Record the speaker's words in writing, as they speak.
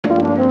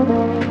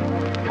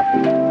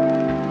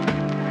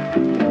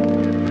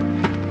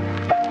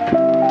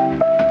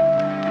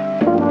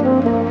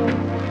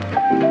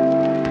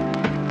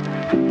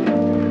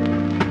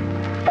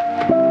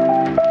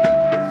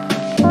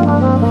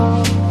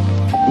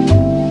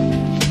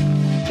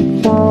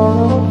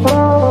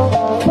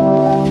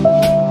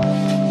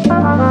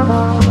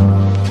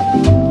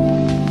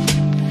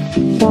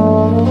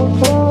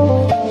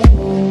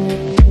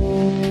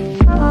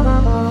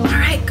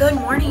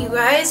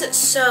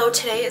So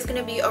today is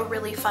gonna be a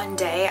really fun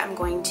day. I'm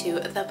going to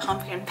the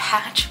pumpkin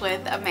patch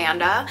with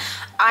Amanda.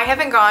 I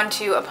haven't gone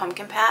to a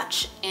pumpkin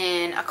patch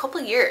in a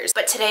couple years,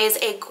 but today is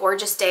a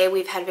gorgeous day.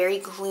 We've had very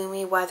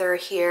gloomy weather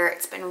here.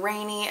 It's been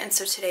rainy, and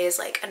so today is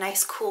like a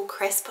nice, cool,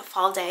 crisp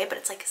fall day, but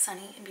it's like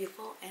sunny and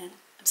beautiful, and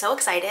I'm so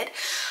excited.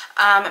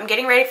 I'm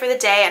getting ready for the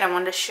day, and I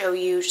wanted to show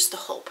you just the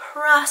whole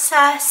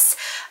process.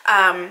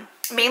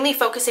 Mainly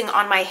focusing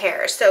on my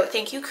hair. So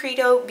thank you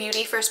Credo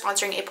Beauty for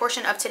sponsoring a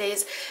portion of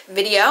today's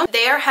video.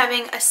 They are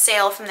having a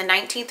sale from the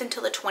 19th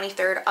until the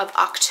 23rd of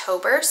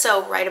October,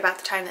 so right about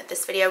the time that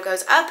this video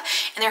goes up,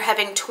 and they're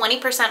having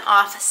 20%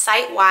 off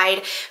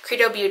site-wide.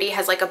 Credo Beauty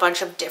has like a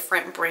bunch of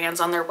different brands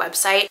on their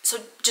website, so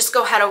just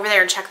go head over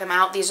there and check them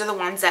out. These are the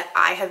ones that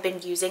I have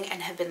been using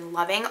and have been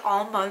loving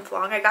all month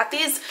long. I got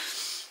these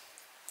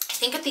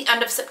I think at the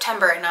end of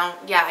September, and now,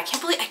 yeah, I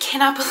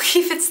cannot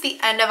believe it's the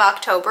end of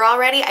October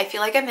already. I feel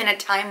like I'm in a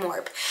time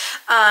warp.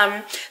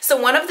 So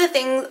one of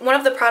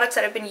the products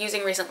that I've been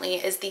using recently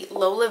is the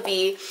Lola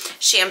V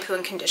shampoo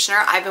and conditioner.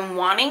 I've been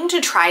wanting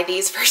to try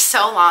these for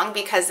so long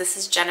because this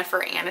is Jennifer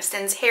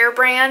Aniston's hair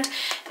brand,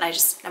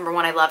 and number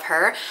one, I love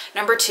her.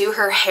 Number two,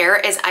 her hair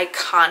is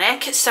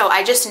iconic, so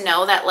I just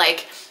know that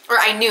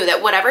I knew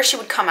that whatever she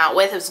would come out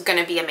with was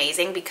gonna be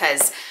amazing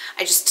because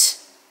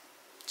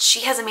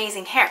she has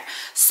amazing hair.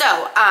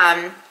 So,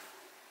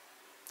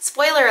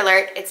 spoiler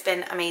alert, it's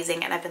been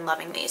amazing and I've been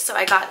loving these. So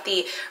I got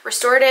the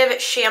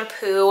restorative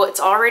shampoo.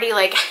 It's already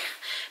like,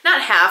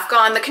 not half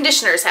gone. The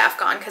conditioner's half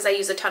gone because I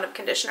use a ton of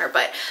conditioner,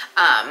 but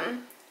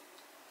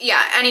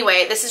yeah,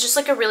 anyway, this is just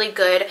like a really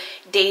good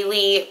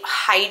daily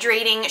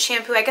hydrating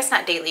shampoo. I guess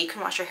not daily, you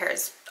can wash your hair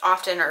as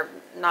often or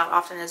not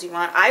often as you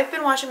want. I've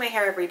been washing my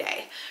hair every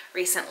day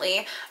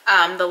recently,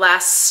 the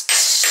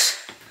last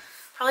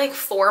probably like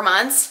 4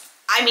 months.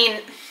 I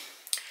mean,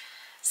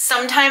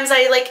 sometimes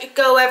I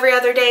go every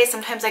other day,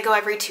 sometimes I go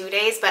every 2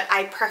 days, but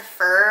I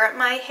prefer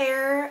my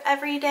hair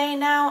every day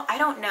now. I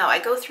don't know, I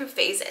go through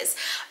phases.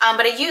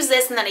 But I use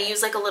this, and then I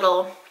use like a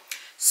little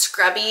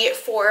scrubby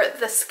for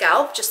the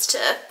scalp just to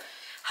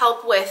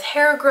help with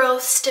hair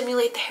growth,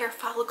 stimulate the hair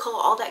follicle,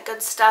 all that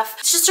good stuff.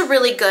 It's just a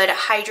really good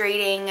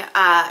hydrating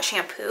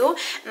shampoo.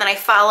 And then I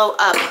follow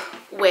up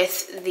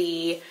with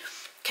the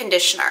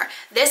conditioner.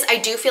 This, I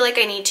do feel like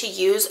I need to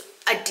use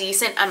a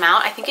decent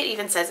amount. I think it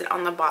even says it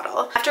on the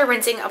bottle. After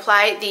rinsing,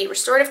 apply the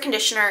restorative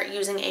conditioner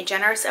using a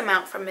generous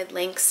amount from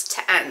mid-lengths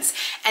to ends.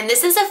 And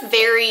this is a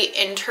very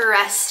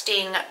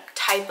interesting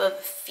type of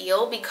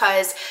feel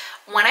because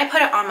when I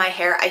put it on my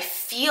hair, I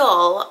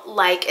feel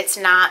like it's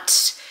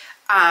not,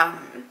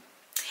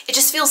 it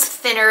just feels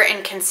thinner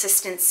in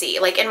consistency.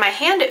 Like in my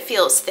hand, it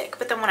feels thick,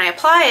 but then when I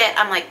apply it,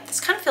 I'm like, this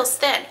kind of feels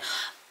thin.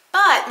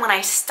 But when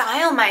I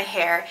style my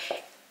hair,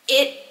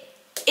 it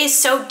is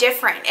so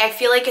different. I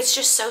feel like it's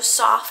just so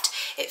soft.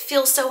 It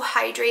feels so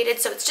hydrated.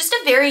 So it's just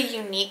a very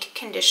unique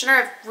conditioner.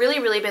 I've really,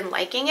 really been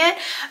liking it.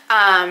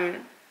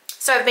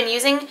 So I've been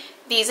using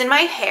these in my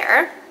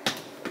hair.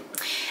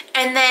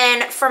 And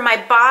then for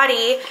my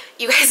body,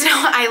 you guys know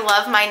I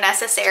love my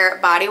Necessaire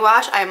body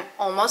wash. I'm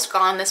almost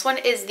gone. This one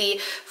is the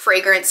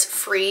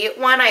fragrance-free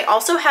one. I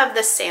also have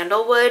the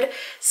sandalwood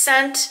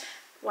scent.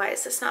 Why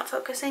is this not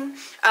focusing?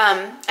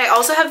 I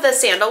also have the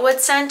sandalwood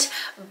scent,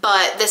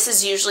 but this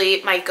is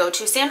usually my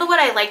go-to. Sandalwood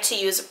I like to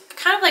use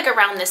kind of like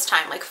around this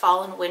time, like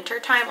fall and winter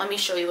time. Let me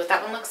show you what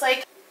that one looks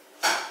like.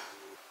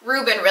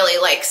 Ruben really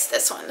likes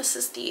this one. This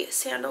is the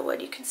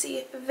sandalwood. You can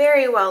see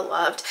very well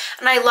loved.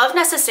 And I love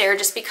Necessaire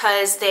just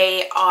because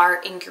they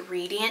are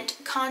ingredient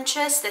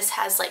conscious. This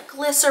has like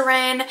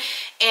glycerin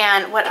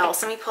and what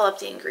else? Let me pull up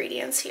the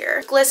ingredients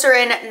here.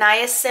 Glycerin,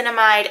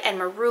 niacinamide, and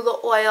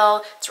marula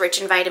oil. It's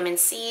rich in vitamin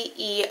C,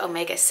 E,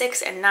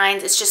 omega-6, and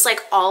 9s. It's just like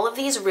all of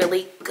these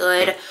really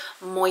good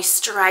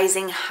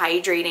moisturizing,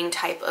 hydrating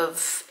type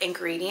of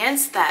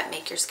ingredients that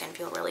make your skin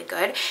feel really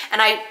good.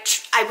 And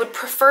I would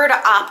prefer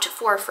to opt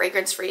for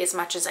fragrance-free as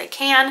much as I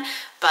can,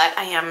 but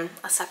I am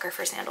a sucker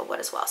for sandalwood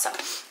as well. So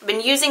I've been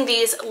using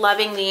these,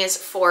 loving these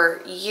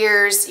for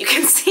years. You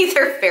can see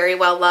they're very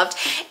well loved.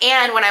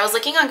 And when I was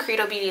looking on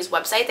Credo Beauty's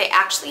website, they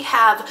actually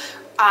have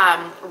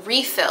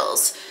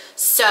refills.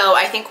 So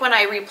I think when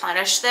I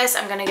replenish this,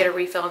 I'm gonna get a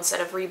refill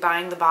instead of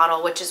rebuying the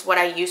bottle, which is what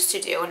I used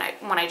to do. And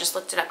when I just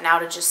looked it up now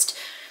to just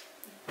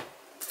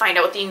find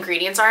out what the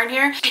ingredients are in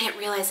here, I didn't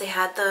realize they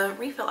had the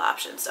refill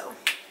option, so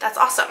that's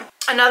awesome.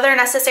 Another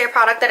Necessaire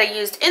product that I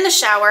used in the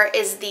shower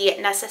is the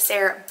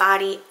Necessaire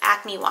Body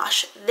Acne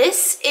Wash.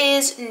 This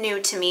is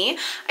new to me.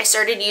 I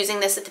started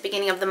using this at the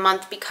beginning of the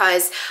month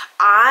because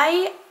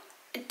I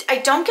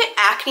don't get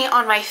acne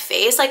on my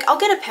face. Like, I'll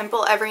get a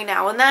pimple every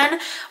now and then,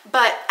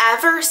 but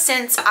ever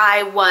since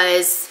I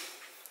was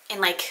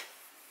in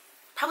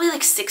probably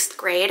 6th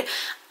grade,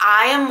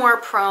 I am more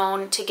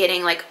prone to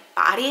getting like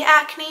body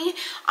acne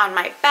on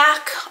my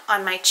back,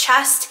 on my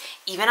chest,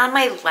 even on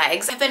my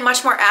legs. I've been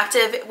much more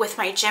active with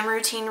my gym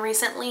routine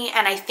recently,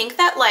 and I think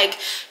that like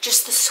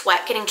just the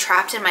sweat getting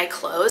trapped in my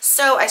clothes.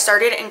 So I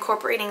started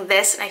incorporating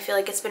this, and I feel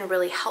like it's been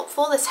really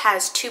helpful. This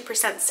has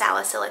 2%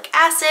 salicylic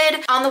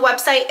acid. On the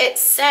website it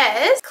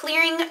says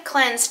clearing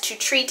cleanse to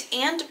treat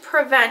and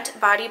prevent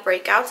body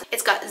breakouts.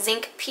 It's got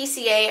zinc,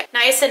 PCA,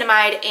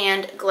 niacinamide,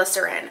 and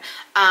glycerin.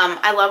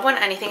 I love when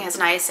anything has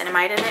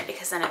niacinamide in it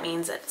because then it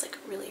means that it's like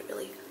really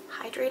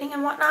hydrating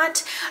and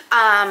whatnot.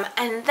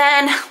 And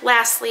then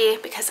lastly,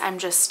 because I'm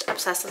just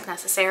obsessed with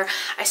Necessaire,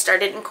 I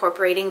started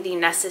incorporating the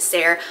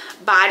Necessaire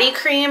body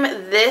cream.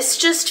 This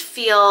just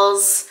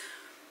feels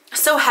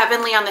so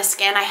heavenly on the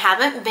skin. I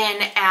haven't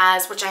been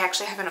as, which I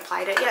actually haven't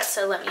applied it yet,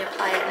 so let me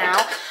apply it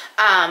now.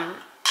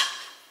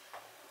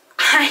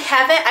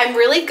 I'm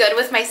really good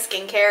with my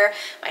skincare,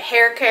 my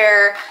hair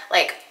care,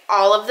 like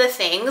all of the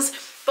things.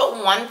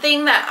 But one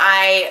thing that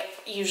I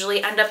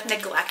usually end up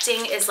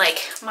neglecting is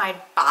like my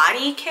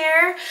body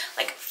care,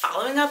 like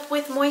following up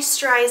with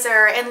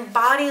moisturizer and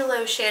body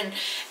lotion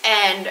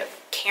and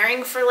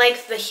caring for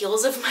like the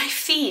heels of my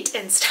feet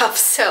and stuff.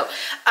 So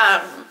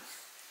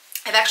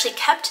I've actually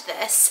kept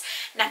this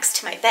next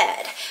to my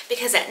bed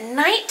because at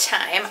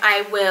nighttime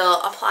I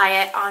will apply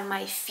it on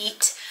my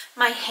feet,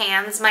 my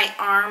hands, my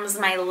arms,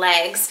 my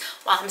legs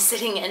while I'm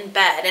sitting in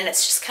bed, and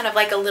it's just kind of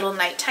like a little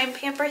nighttime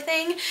pamper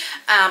thing.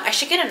 I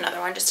should get another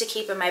one just to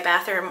keep in my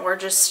bathroom, or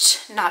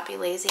just not be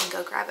lazy and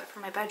go grab it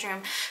from my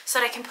bedroom so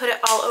that I can put it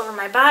all over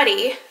my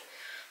body,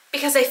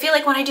 because I feel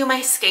like when I do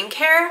my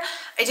skincare,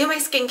 I do my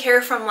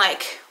skincare from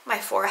like my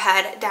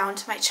forehead down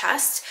to my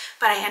chest,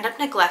 but I end up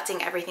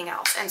neglecting everything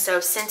else. And so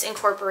since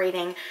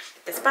incorporating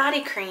this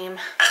body cream,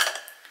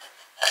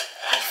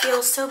 I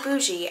feel so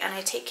bougie and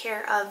I take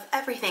care of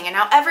everything, and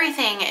now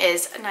everything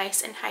is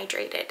nice and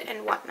hydrated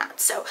and whatnot.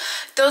 So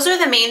those are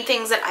the main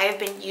things that I have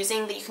been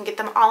using. That you can get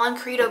them all on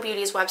Credo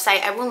Beauty's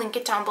website. I will link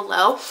it down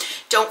below.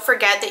 Don't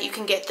forget that you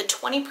can get the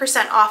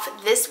 20%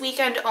 off this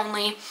weekend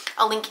only.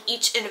 I'll link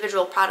each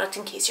individual product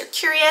in case you're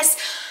curious.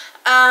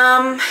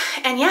 And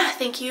yeah,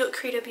 thank you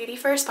Credo Beauty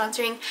for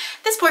sponsoring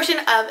this portion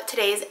of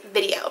today's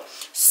video.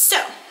 So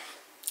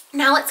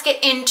now let's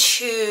get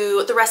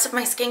into the rest of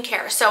my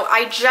skincare. So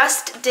I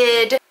just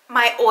did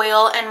my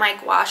oil and my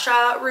gua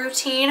sha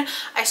routine.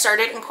 I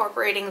started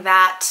incorporating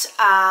that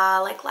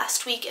like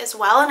last week as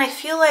well, and I just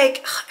feel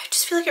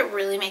like it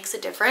really makes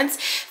a difference.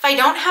 If I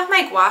don't have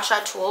my gua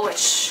sha tool,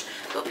 which,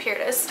 oh, here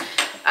it is,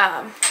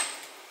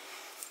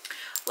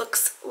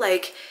 looks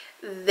like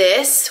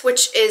this,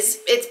 which is,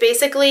 it's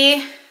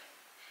basically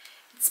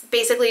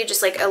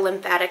just like a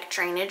lymphatic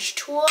drainage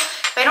tool.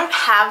 If I don't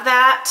have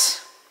that,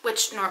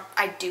 which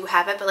I do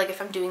have it, but like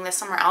if I'm doing this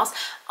somewhere else,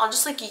 I'll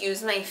just like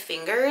use my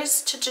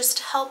fingers to just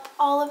help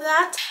all of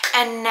that.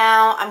 And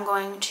now I'm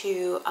going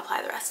to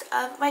apply the rest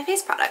of my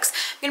face products.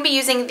 I'm gonna be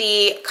using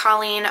the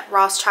Colleen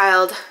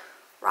Rothschild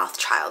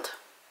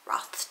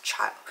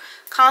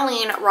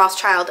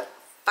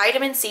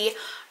Vitamin C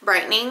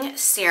Brightening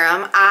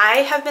Serum.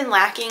 I have been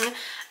lacking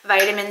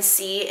vitamin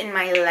C in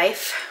my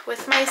life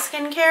with my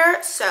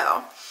skincare,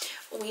 so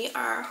we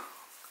are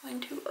going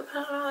to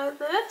apply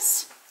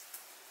this.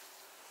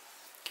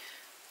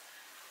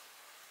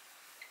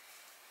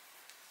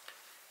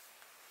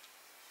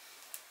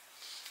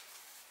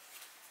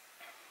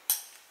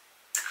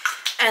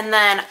 And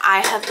then I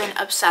have been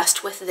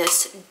obsessed with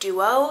this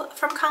duo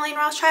from Colleen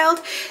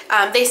Rothschild.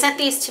 They sent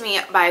these to me,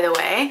 by the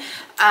way.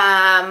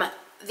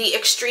 The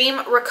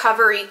Extreme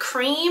Recovery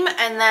Cream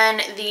and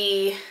then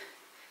the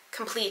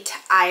Complete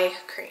Eye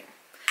Cream.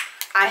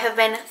 I have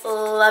been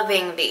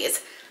loving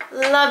these.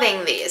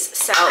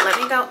 So let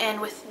me go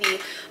in with the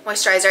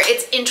moisturizer.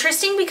 It's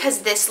interesting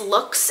because this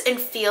looks and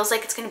feels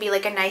like it's going to be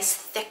like a nice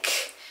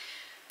thick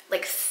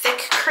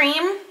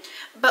cream.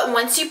 But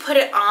once you put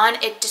it on,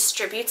 it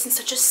distributes in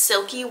such a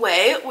silky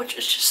way, which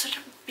is just such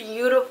a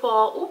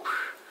beautiful,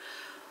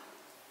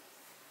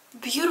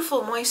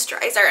 beautiful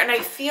moisturizer. And I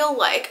feel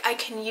like I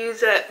can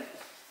use it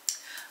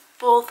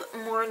both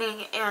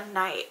morning and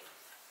night.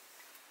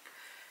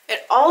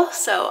 It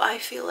also, I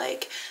feel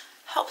like,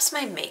 helps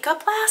my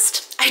makeup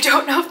last. I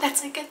don't know if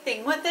that's like a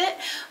thing with it,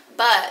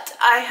 but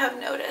I have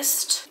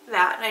noticed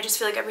that, and I just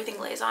feel like everything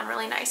lays on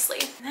really nicely.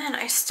 And then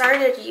I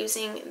started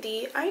using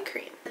the eye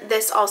cream.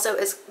 This also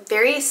is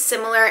very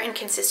similar in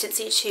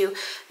consistency to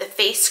the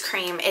face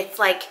cream. It's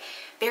like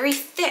very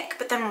thick,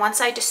 but then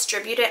once I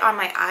distribute it on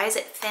my eyes,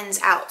 it thins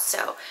out.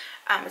 So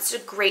it's a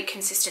great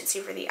consistency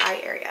for the eye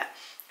area.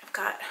 I've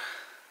got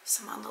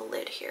some on the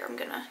lid here. I'm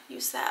gonna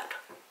use that.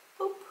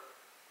 Boop.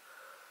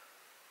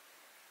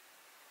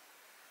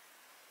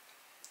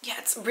 Yeah,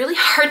 it's really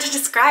hard to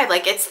describe.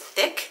 Like, it's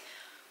thick,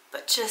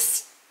 but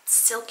just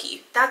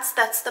silky. That's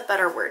the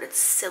better word. It's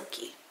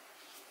silky.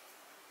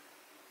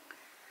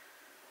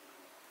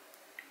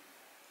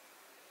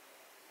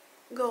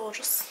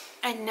 Gorgeous.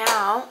 And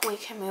now we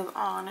can move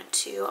on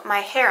to my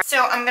hair.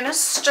 So I'm gonna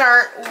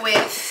start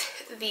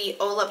with the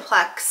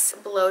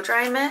Olaplex Blow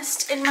Dry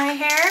Mist in my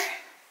hair.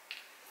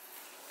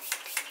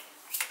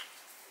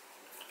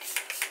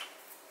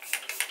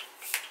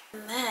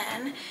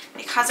 then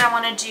because I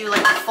want to do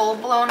like a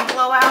full-blown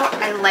blowout,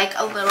 I like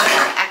a little bit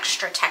of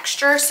extra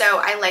texture. So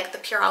I like the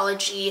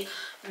Pureology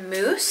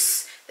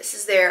mousse. This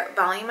is their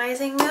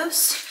volumizing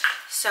mousse.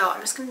 So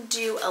I'm just going to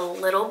do a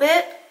little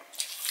bit.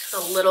 A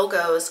little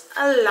goes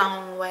a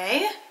long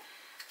way.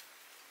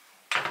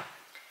 And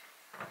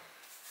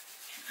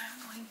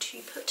I'm going to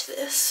put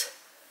this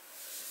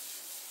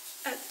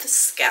at the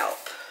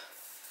scalp.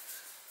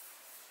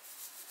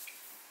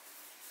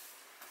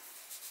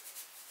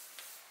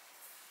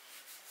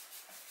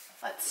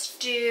 Let's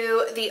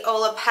do the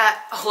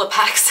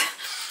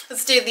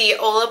Let's do the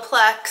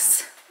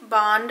Olaplex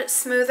Bond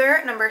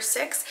Smoother number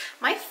 6.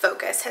 My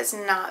focus has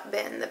not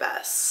been the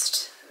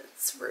best.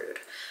 It's rude.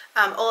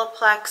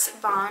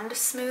 Olaplex Bond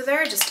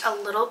Smoother, just a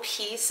little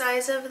pea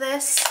size of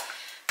this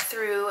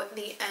through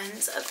the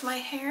ends of my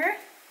hair.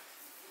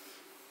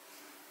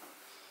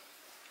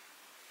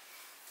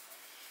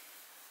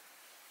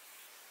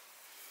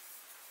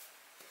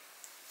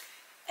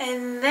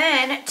 And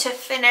then to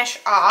finish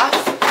off,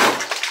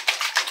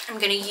 I'm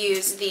going to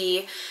use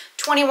the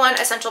 21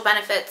 Essential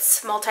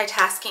Benefits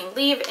Multitasking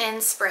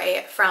Leave-In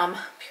Spray from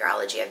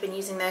Pureology. I've been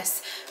using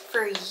this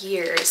for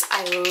years.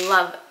 I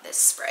love this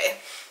spray.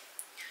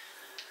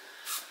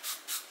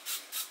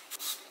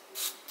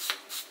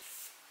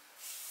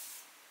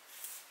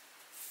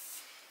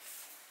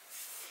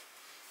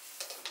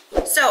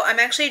 So I'm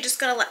actually just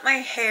gonna let my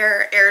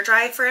hair air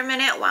dry for a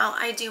minute while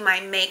I do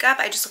my makeup.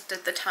 I just looked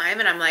at the time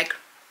and I'm like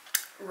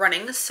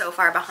running so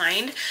far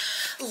behind.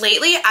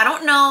 Lately, I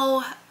don't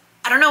know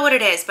what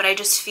it is, but I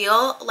just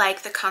feel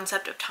like the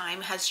concept of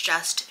time has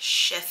just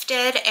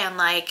shifted, and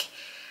like,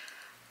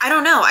 I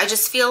don't know, I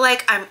just feel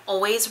like I'm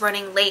always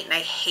running late, and I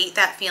hate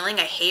that feeling.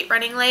 I hate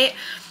running late.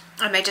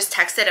 I just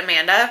texted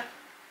Amanda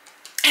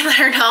and let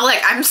her know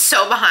like I'm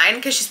so behind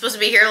because she's supposed to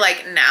be here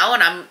like now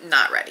and I'm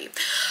not ready.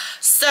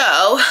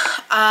 So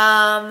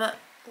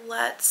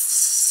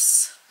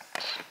let's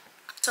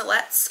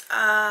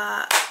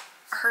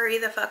hurry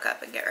the fuck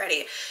up and get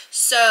ready.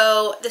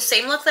 So the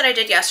same look that I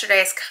did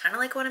yesterday is kind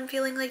of like what I'm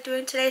feeling like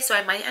doing today, so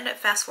I might end up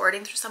fast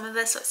forwarding through some of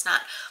this so it's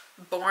not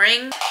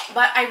boring.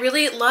 But I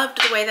really loved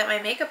the way that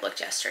my makeup looked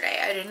yesterday.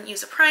 I didn't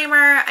use a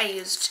primer,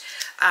 I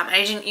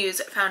didn't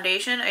use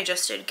foundation, I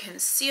just did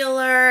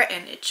concealer,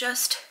 and it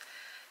just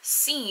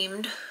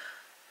seemed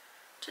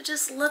to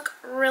just look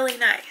really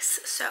nice.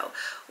 So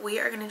we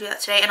are gonna do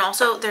that today. And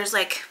also there's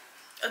like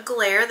a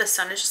glare, the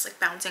sun is just like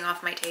bouncing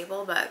off my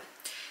table, but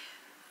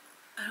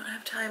I don't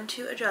have time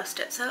to adjust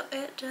it, so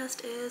it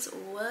just is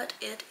what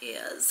it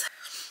is.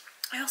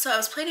 I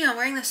was planning on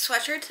wearing this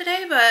sweatshirt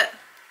today, but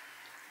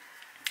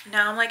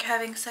now I'm like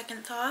having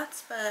second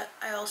thoughts. But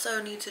I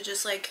also need to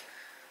just like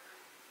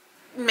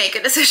make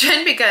a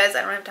decision because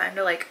I don't have time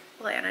to like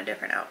plan a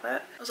different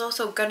outfit. I was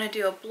also gonna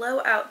do a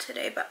blowout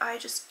today, but I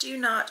just do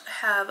not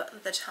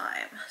have the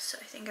time, so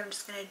I think I'm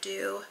just gonna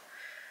do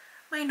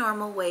my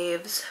normal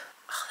waves.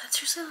 Oh, that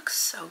seriously looks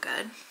so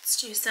good. Let's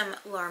do some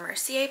Laura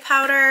Mercier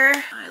powder.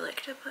 I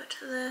like to put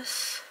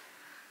this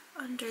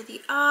under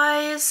the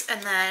eyes,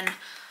 and then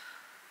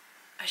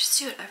I just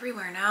do it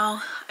everywhere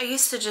now. I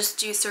used to just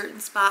do certain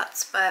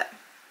spots, but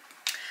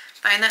I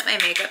find that my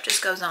makeup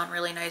just goes on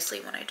really nicely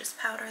when I just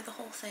powder the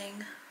whole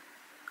thing.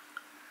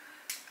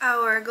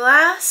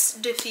 Hourglass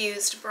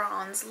Diffused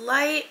Bronze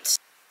Light.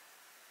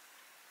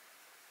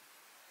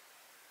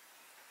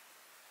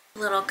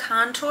 Little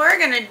contour.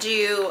 Gonna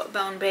do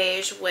Bone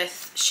Beige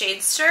with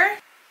Shade Stir.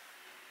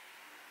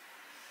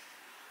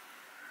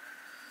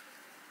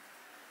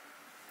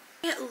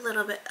 Get a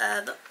little bit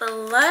of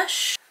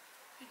blush.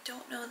 I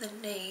don't know the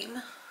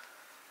name.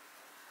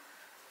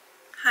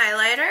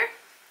 Highlighter.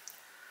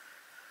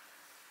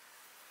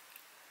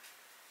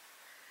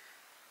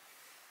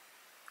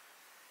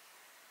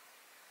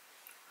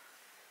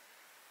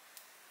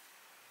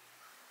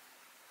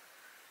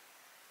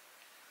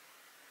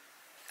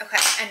 Okay,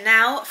 and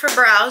now for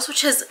brows,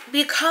 which has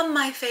become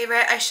my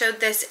favorite. I showed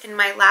this in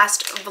my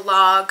last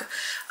vlog,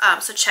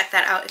 so check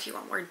that out if you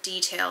want more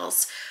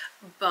details.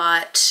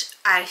 But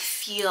I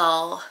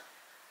feel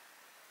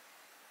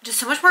just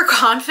so much more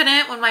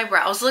confident when my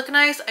brows look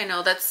nice. I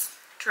know that's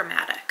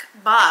dramatic,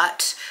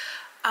 but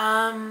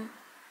I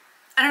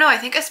don't know, I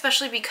think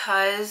especially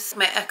because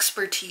my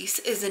expertise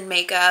is in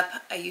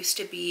makeup. I used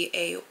to be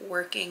a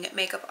working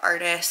makeup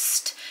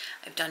artist.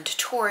 I've done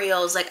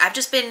tutorials. Like, I've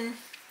just been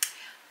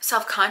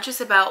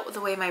self-conscious about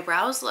the way my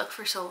brows look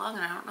for so long,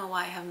 and I don't know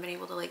why I haven't been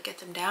able to like get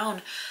them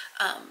down.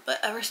 But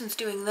ever since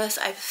doing this,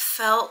 I've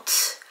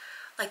felt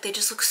like they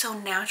just look so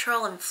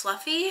natural and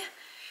fluffy,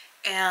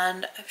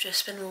 and I've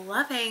just been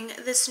loving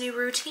this new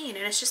routine,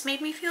 and it's just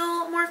made me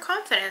feel more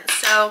confident.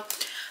 So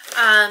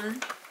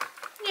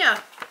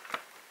yeah.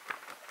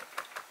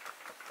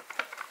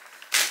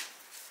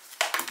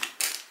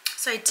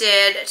 So I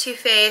did Too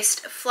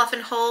Faced Fluff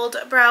and Hold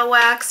Brow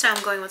Wax. Now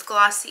I'm going with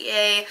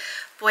Glossier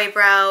Boy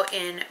Brow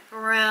in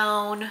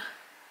brown.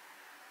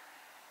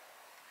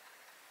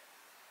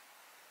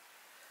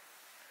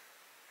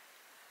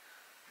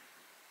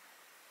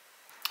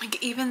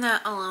 Like, even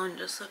that alone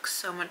just looks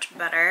so much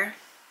better.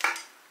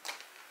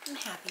 I'm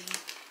happy.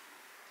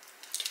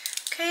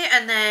 Okay,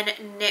 and then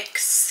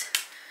NYX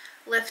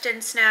Lift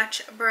and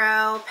Snatch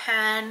Brow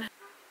Pen.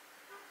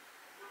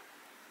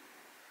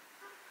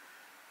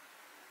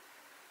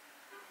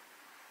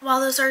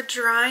 While those are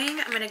drying,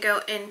 I'm going to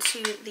go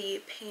into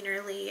the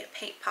Painterly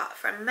Paint Pot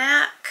from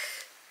MAC.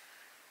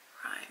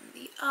 Prime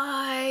the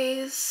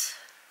eyes.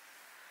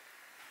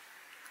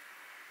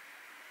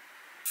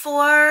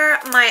 For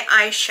my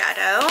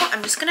eyeshadow,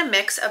 I'm just going to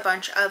mix a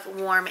bunch of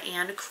warm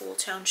and cool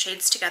tone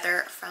shades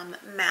together from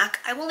MAC.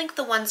 I will link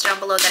the ones down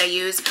below that I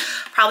use.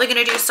 Probably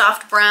going to do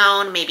soft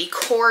brown, maybe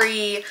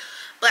Cory,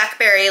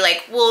 blackberry.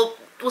 Like we'll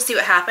see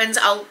what happens.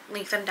 I'll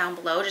link them down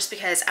below just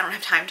because I don't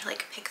have time to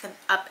like pick them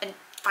up and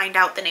find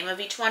out the name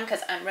of each one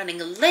because I'm running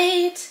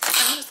late.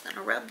 I'm just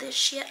gonna rub this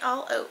shit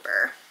all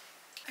over.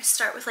 I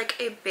start with like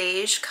a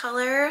beige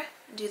color,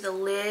 do the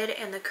lid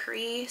and the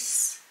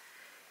crease,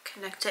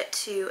 connect it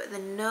to the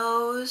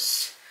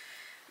nose,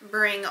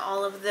 bring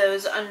all of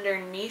those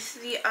underneath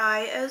the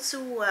eye as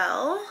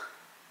well.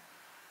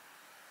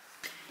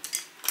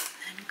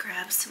 Then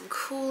grab some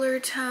cooler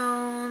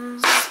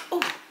tones.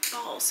 Oh,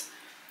 balls.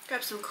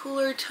 Grab some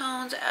cooler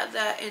tones, add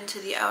that into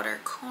the outer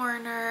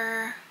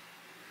corner.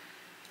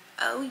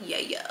 Oh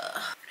yeah,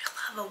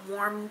 I love a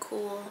warm,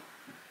 cool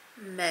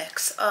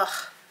mix.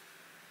 Ugh,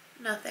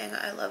 nothing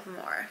I love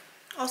more.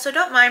 Also,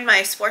 don't mind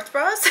my sports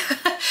bras.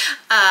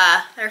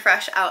 They're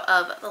fresh out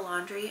of the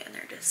laundry and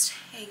they're just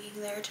hanging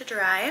there to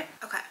dry.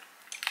 Okay,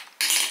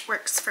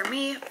 works for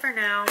me for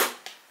now.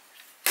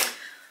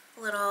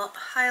 A little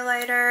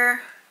highlighter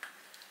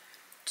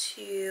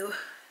to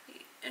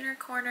the inner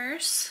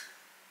corners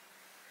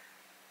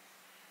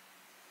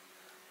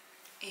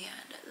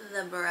and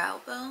the brow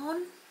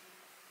bone.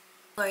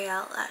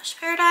 L'Oreal Lash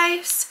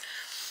Paradise.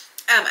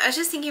 I was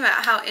just thinking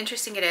about how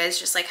interesting it is,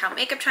 just like how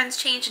makeup trends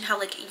change and how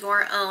like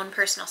your own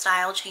personal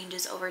style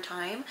changes over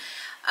time.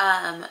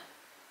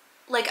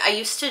 Like I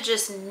used to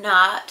just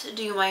not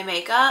do my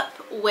makeup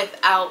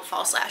without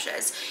false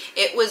lashes.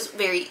 It was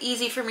very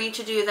easy for me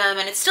to do them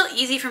and it's still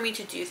easy for me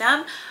to do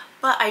them,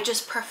 but I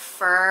just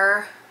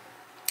prefer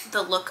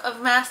the look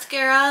of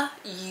mascara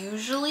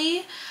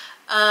usually.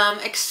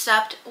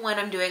 Except when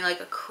I'm doing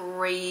like a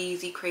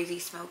crazy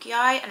smoky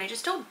eye, and I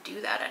just don't do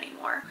that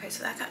anymore. Okay,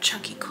 so that got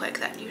chunky quick.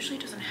 That usually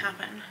doesn't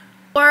happen.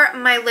 For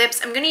my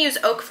lips, I'm gonna use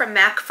Oak from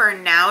MAC for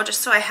now,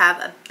 just so I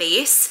have a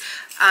base.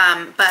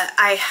 But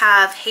I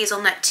have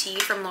Hazelnut Tea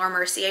from Laura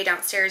Mercier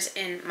downstairs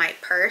in my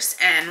purse,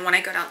 and when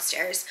I go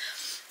downstairs,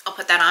 I'll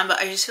put that on, but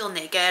I just feel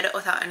naked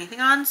without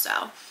anything on,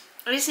 so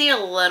I just need a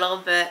little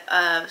bit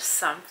of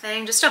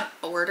something, just a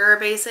border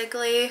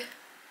basically.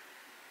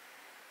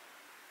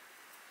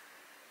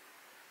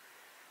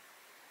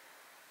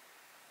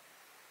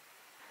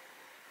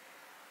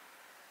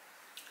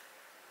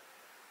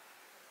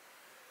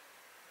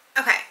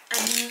 Okay,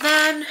 and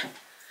then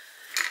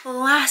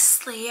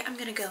lastly, I'm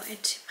gonna go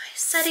into my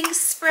setting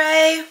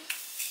spray.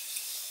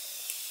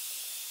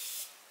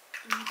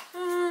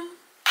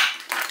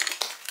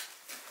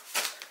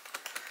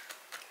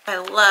 I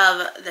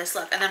love this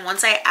look. And then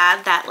once I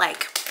add that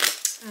like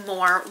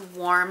more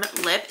warm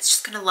lip, it's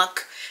just gonna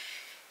look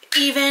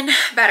even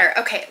better.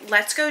 Okay,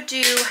 let's go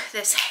do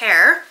this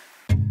hair.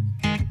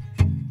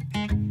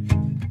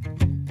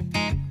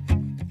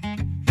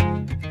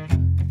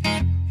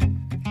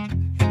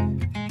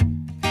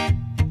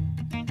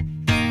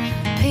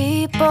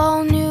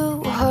 People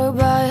knew her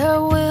by her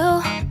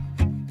will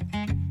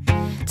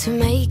to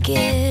make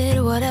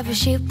it whatever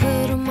she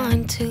put her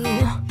mind to.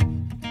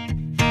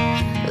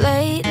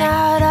 Late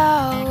night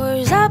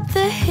hours up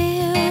the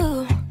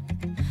hill,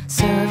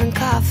 serving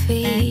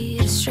coffee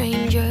to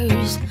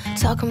strangers,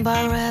 talking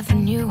about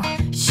revenue.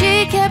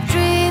 She kept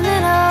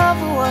dreaming of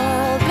a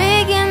world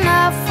big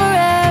enough for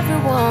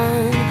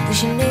everyone, but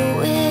she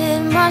knew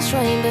it must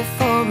rain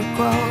before it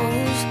grows.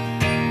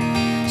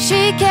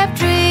 She kept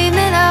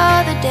dreaming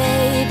of the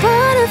day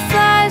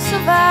butterflies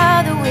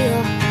survived the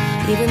wheel.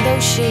 Even though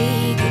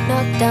she got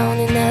knocked down,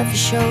 it never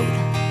showed.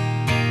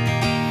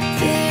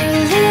 Dear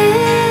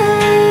Lily,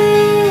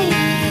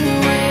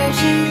 where'd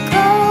you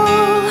go?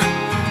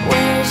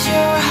 Where's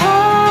your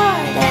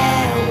heart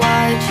at?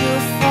 Why'd you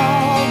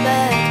fall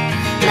back?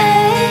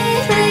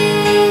 Lately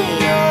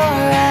your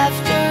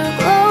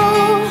afterglow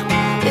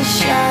is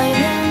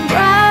shining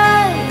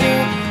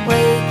brighter,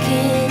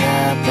 waking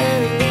up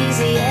an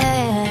easy egg.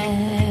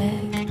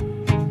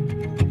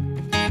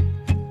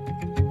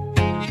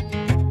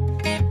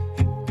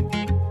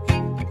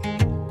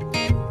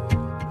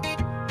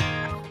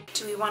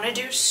 Do we want to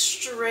do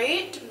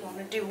straight? Do we want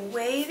to do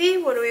wavy?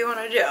 What do we want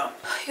to do?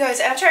 You guys,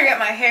 after I get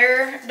my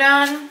hair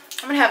done,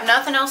 I'm gonna have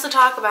nothing else to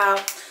talk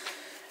about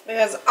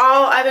because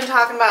all I've been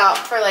talking about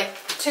for like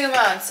 2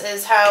 months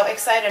is how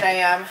excited I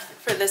am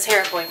for this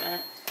hair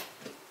appointment.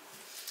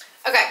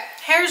 Okay,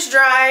 hair's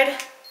dried.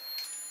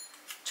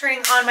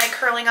 Turning on my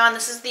curling on.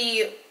 This is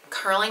the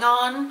curling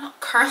iron.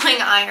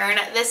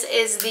 This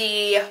is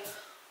the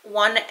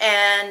 1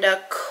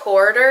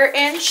 1/4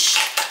 inch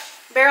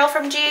barrel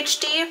from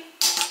GHD.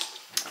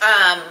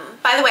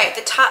 By the way,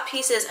 the top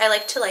pieces I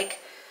like to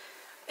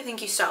I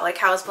think you saw like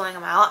how I was blowing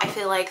them out. I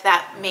feel like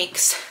that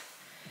makes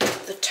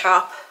the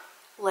top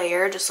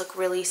layer just look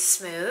really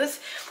smooth.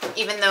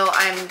 Even though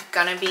I'm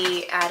gonna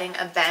be adding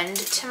a bend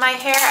to my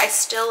hair, I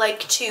still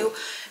like to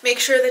make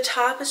sure the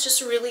top is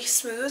just really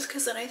smooth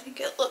because then I think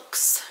it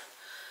looks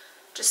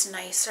just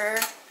nicer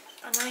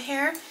on my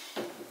hair.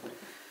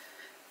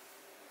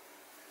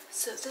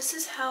 So this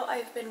is how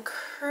I've been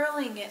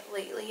curling it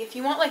lately. If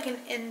you want like an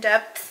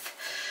in-depth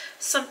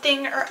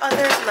something or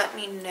other, let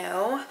me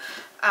know.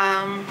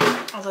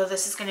 Although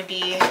this is going to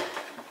be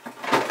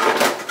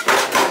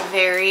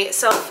very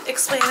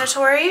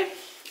self-explanatory.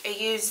 I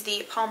use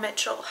the Paul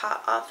Mitchell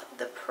Hot Off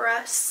the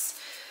Press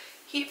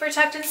Heat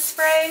Protectant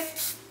Spray.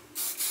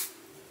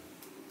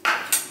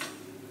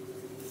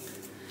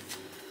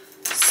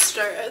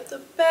 Start at the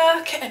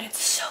back, and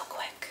it's so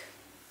quick.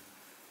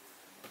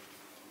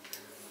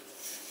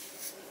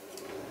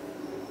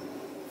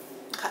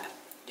 Okay,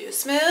 do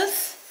smooth,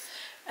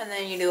 and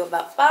then you do a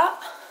bop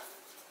bop.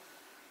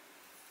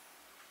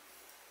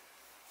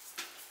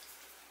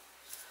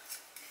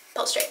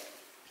 Pull straight.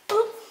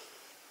 Boop.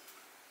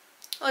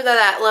 Look at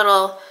that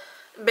little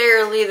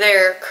barely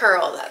there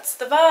curl. That's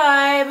the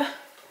vibe.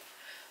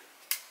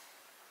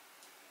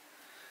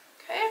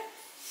 Okay,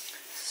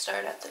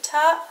 start at the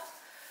top,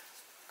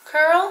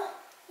 curl,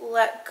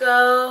 let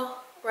go,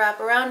 wrap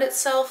around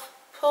itself,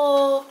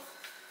 pull,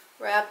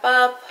 wrap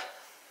up,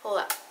 pull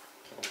out.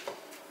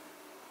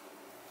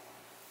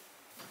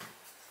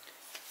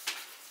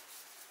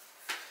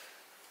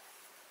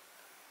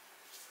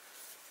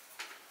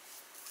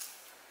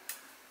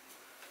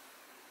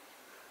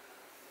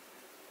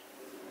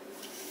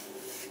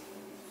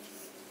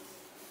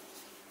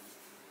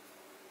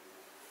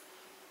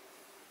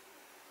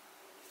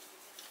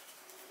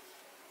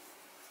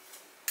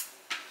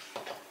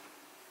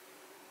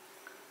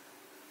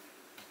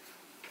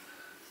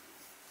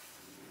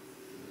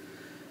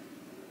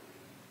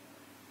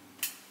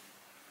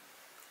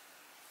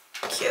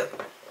 Cute.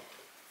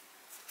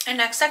 And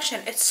next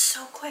section, it's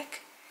so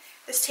quick.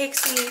 This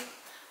takes me, I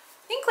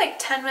think, like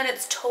 10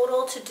 minutes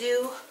total to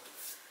do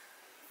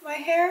my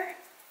hair.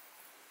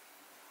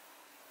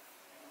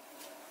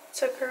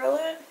 To curl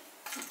it.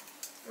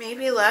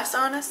 Maybe less,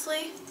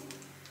 honestly.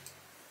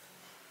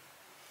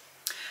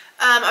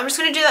 I'm just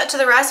going to do that to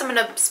the rest. I'm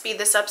going to speed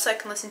this up so I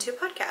can listen to a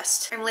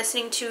podcast. I'm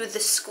listening to The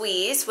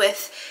Squeeze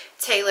with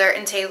Taylor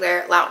and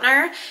Taylor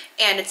Lautner,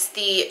 and it's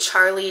the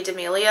Charlie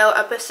D'Amelio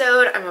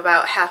episode. I'm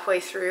about halfway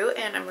through,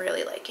 and I'm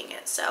really liking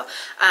it. So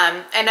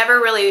I never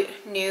really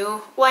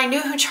knew, well, I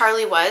knew who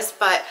Charlie was,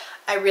 but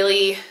I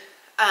really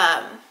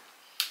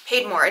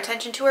paid more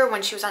attention to her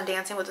when she was on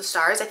Dancing with the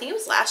Stars. I think it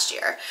was last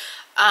year.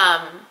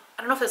 I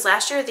don't know if it was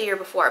last year or the year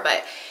before,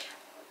 but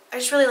I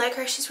just really like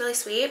her. She's really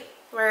sweet.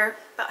 We're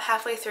about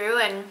halfway through,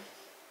 and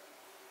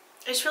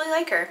I just really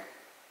like her.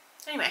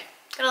 Anyway,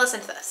 gonna listen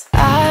to this.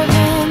 I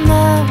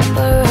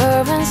remember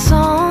her in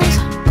songs,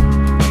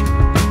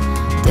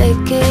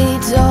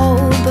 decades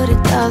old, but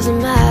it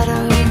doesn't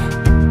matter.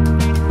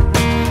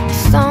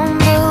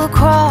 Stumble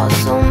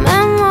across old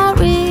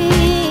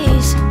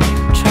memories,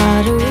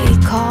 try to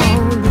recall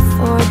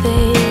before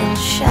they all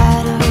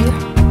shatter.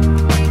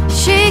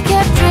 She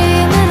kept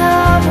dreaming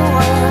of a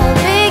world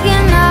big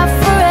enough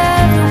for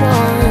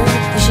everyone.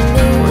 She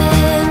knew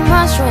it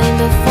must rain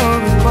before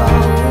it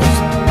rose.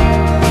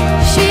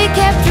 She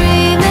kept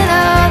dreaming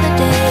of the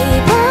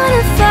day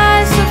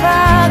butterflies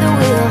survived the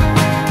wheel,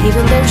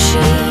 even though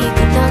she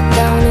could knock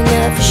down and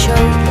never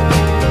show.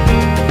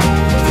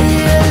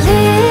 Dear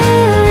Lily,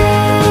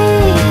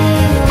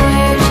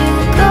 where'd you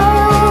go?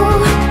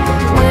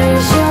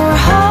 Where's your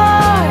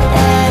heart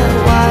at?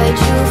 Why'd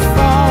you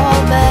fall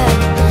back?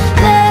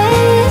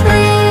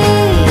 Lately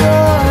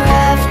your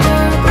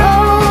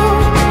afterglow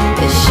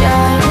is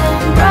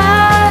shining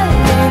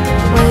brighter,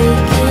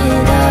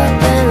 waking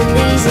up an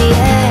uneasy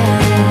head.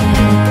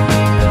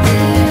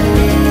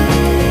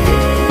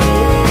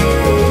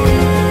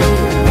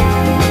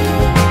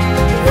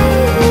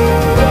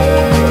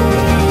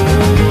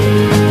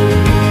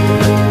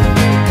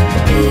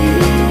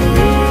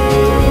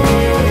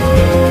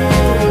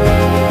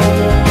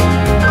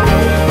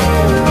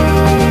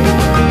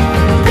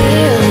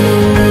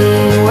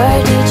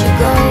 Where did you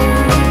go?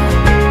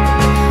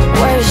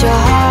 Where's your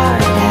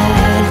heart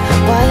at?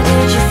 Why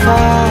did you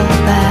fall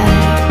back?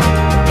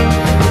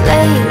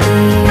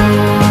 Lately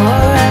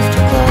your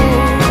afterglow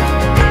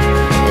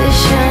is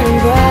shining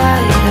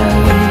brighter.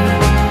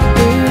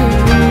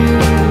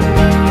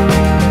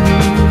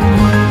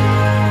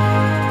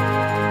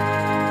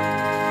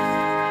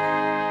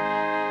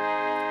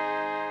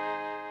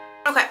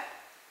 Okay,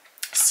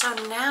 so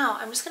now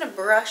I'm just gonna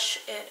brush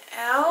it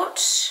out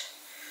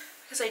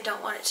because I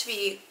don't want it to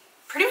be,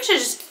 pretty much I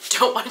just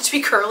don't want it to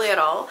be curly at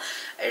all.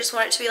 I just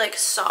want it to be like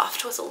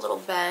soft with a little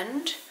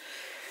bend.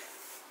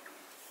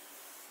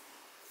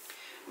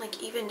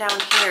 Like even down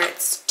here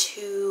it's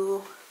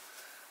too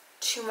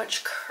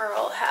much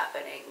curl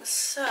happening.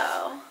 So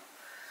I'm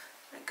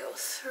gonna go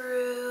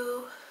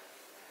through,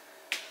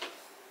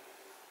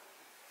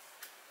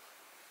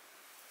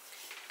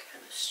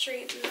 kind of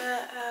straighten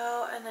that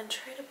out, and then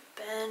try to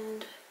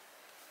bend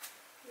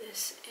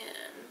this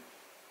in.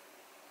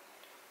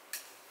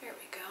 There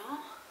we go.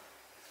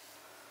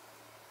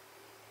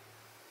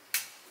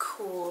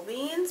 Cool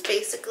beans,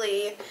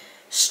 basically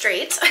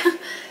straight,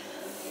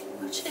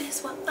 which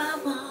is what I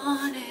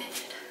wanted.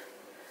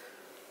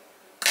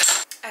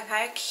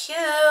 Okay,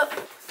 cute.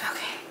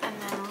 Okay, and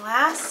then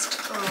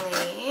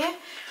lastly,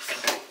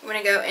 I'm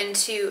gonna go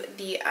into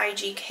the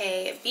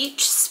IGK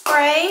Beach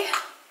Spray,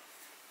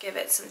 give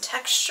it some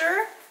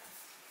texture.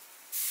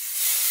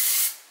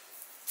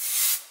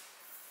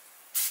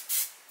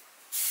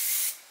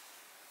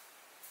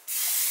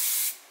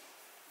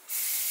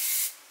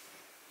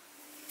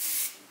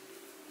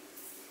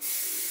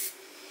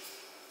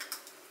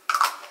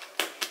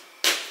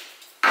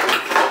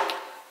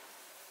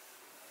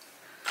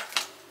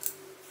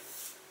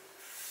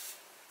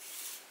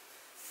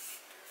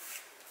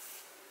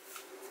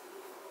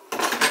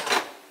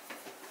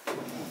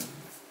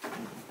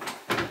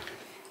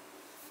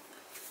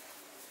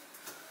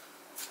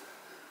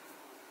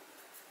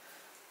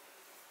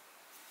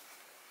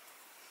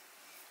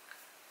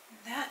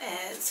 That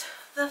is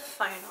the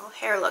final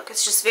hair look.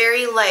 It's just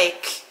very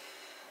like,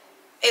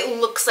 it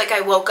looks like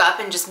I woke up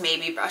and just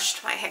maybe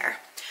brushed my hair,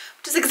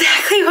 which is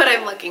exactly what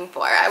I'm looking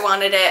for. I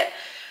wanted it,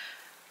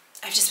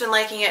 I've just been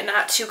liking it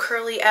not too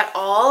curly at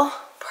all,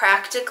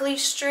 practically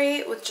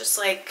straight with just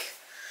like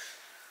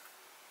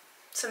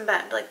some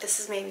bend. Like this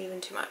is maybe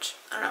even too much,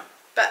 I don't know.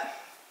 But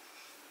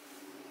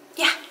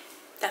yeah,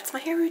 that's my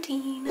hair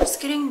routine.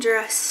 Just getting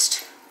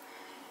dressed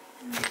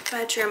in my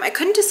bedroom. I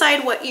couldn't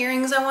decide what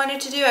earrings I wanted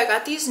to do. I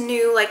got these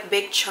new like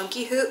big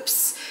chunky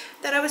hoops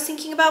that I was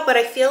thinking about, but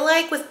I feel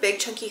like with big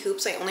chunky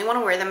hoops I only want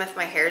to wear them if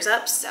my hair's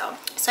up. So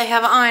I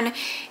have on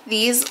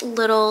these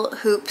little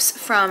hoops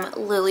from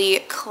Lily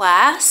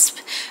Clasp,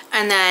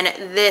 and then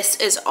this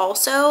is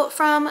also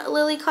from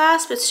Lily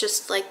Clasp. It's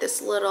just like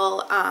this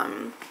little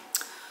I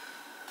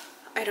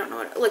don't know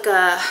what, like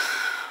a,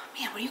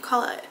 man, what do you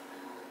call it?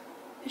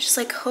 It just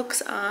like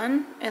hooks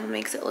on and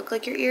makes it look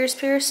like your ear's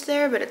pierced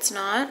there, but it's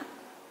not.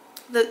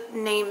 The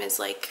name is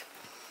like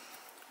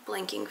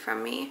blanking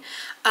from me.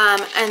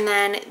 And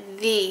then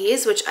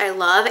these, which I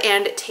love,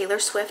 and Taylor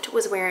Swift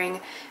was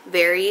wearing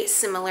very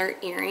similar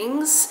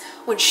earrings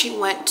when she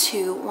went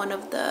to one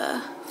of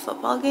the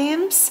football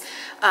games.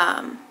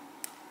 It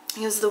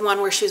was the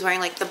one where she was wearing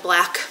like the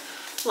black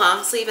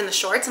long sleeve and the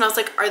shorts, and I was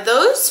like, are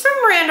those from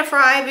Miranda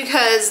Fry?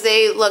 Because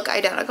they look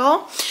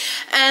identical.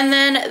 And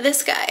then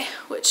this guy,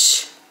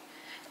 which,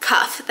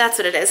 cuff, that's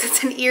what it is.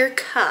 It's an ear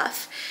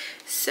cuff.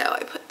 So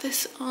I put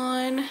this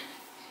on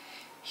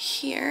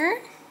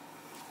here,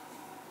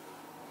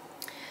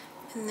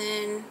 and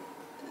then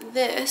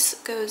this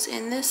goes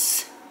in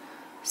this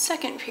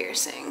second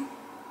piercing,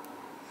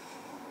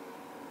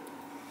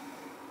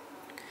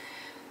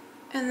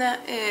 and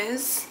that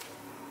is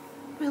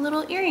my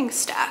little earring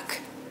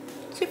stack.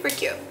 Super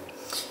cute.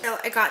 So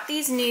I got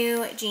these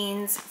new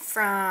jeans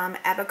from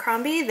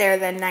Abercrombie. They're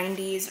the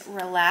 90s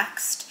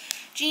relaxed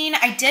jean.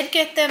 I did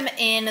get them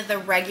in the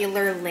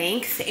regular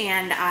length,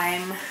 and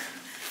I'm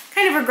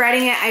kind of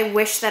regretting it. I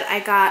wish that I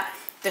got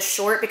the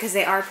short because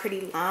they are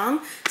pretty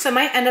long. So I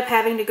might end up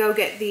having to go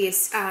get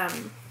these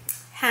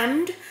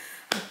hemmed,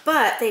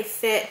 but they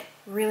fit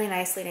really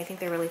nicely and I think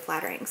they're really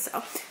flattering. So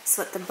that's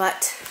what the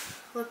butt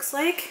looks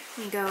like.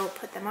 Let me go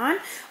put them on.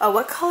 Oh,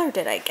 what color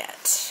did I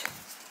get?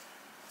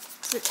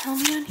 Does it tell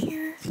me on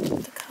here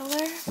the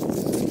color?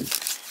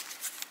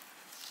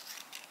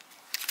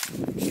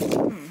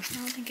 I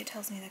don't think it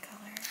tells me the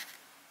color.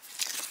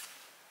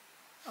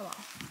 Oh well.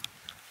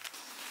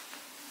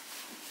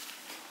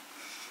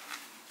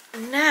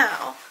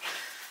 Now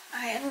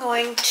I am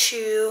going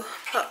to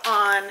put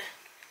on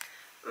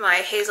my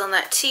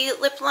hazelnut tea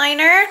lip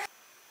liner.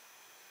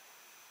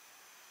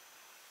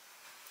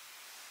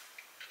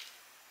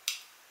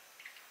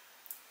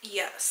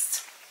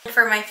 Yes.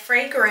 For my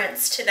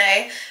fragrance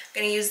today, I'm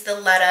going to use the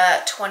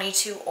Letta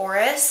 22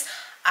 Oris.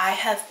 I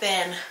have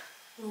been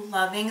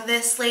loving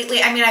this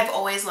lately. I mean, I've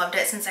always loved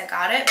it since I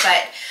got it,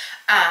 but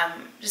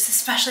just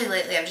especially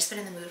lately, I've just been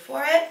in the mood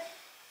for it.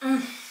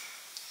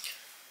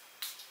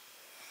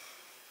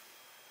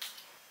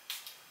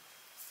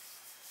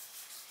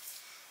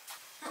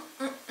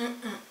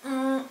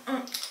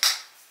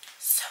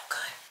 So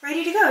good.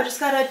 Ready to go.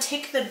 Just gotta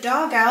take the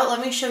dog out.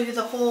 Let me show you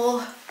the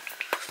whole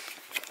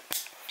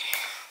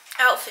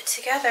outfit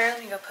together.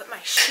 Let me go put my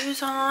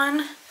shoes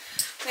on. I'm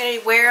gonna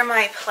wear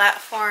my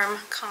platform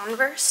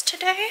Converse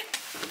today.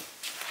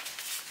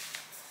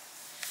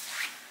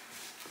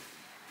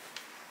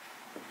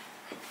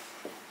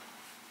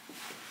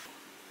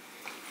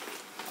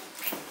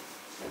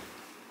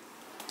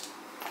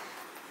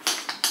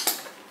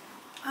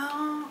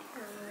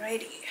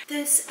 Alrighty.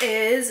 This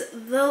is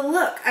the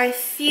look. I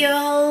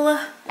feel,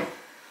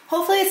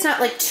 hopefully it's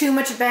not like too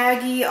much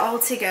baggy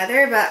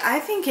altogether, but I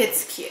think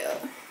it's cute.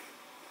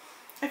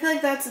 I feel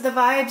like that's the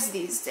vibes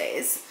these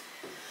days.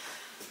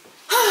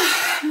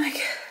 I'm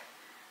like,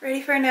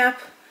 ready for a nap.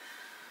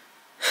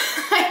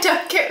 I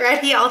don't get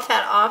ready all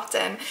that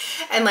often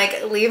and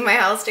like leave my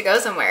house to go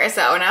somewhere.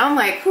 So now I'm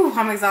like, whew,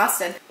 I'm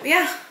exhausted. But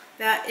yeah,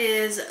 that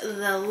is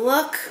the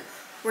look.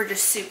 We're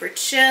just super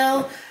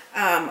chill.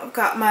 I've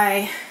got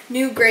my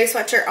new gray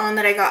sweatshirt on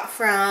that I got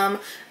from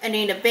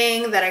Anita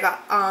Bing that I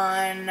got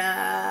on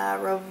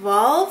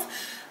Revolve,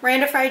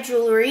 Miranda Fried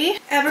Jewelry,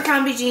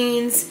 Abercrombie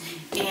jeans,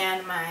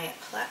 and my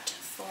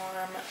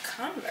platform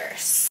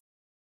Converse.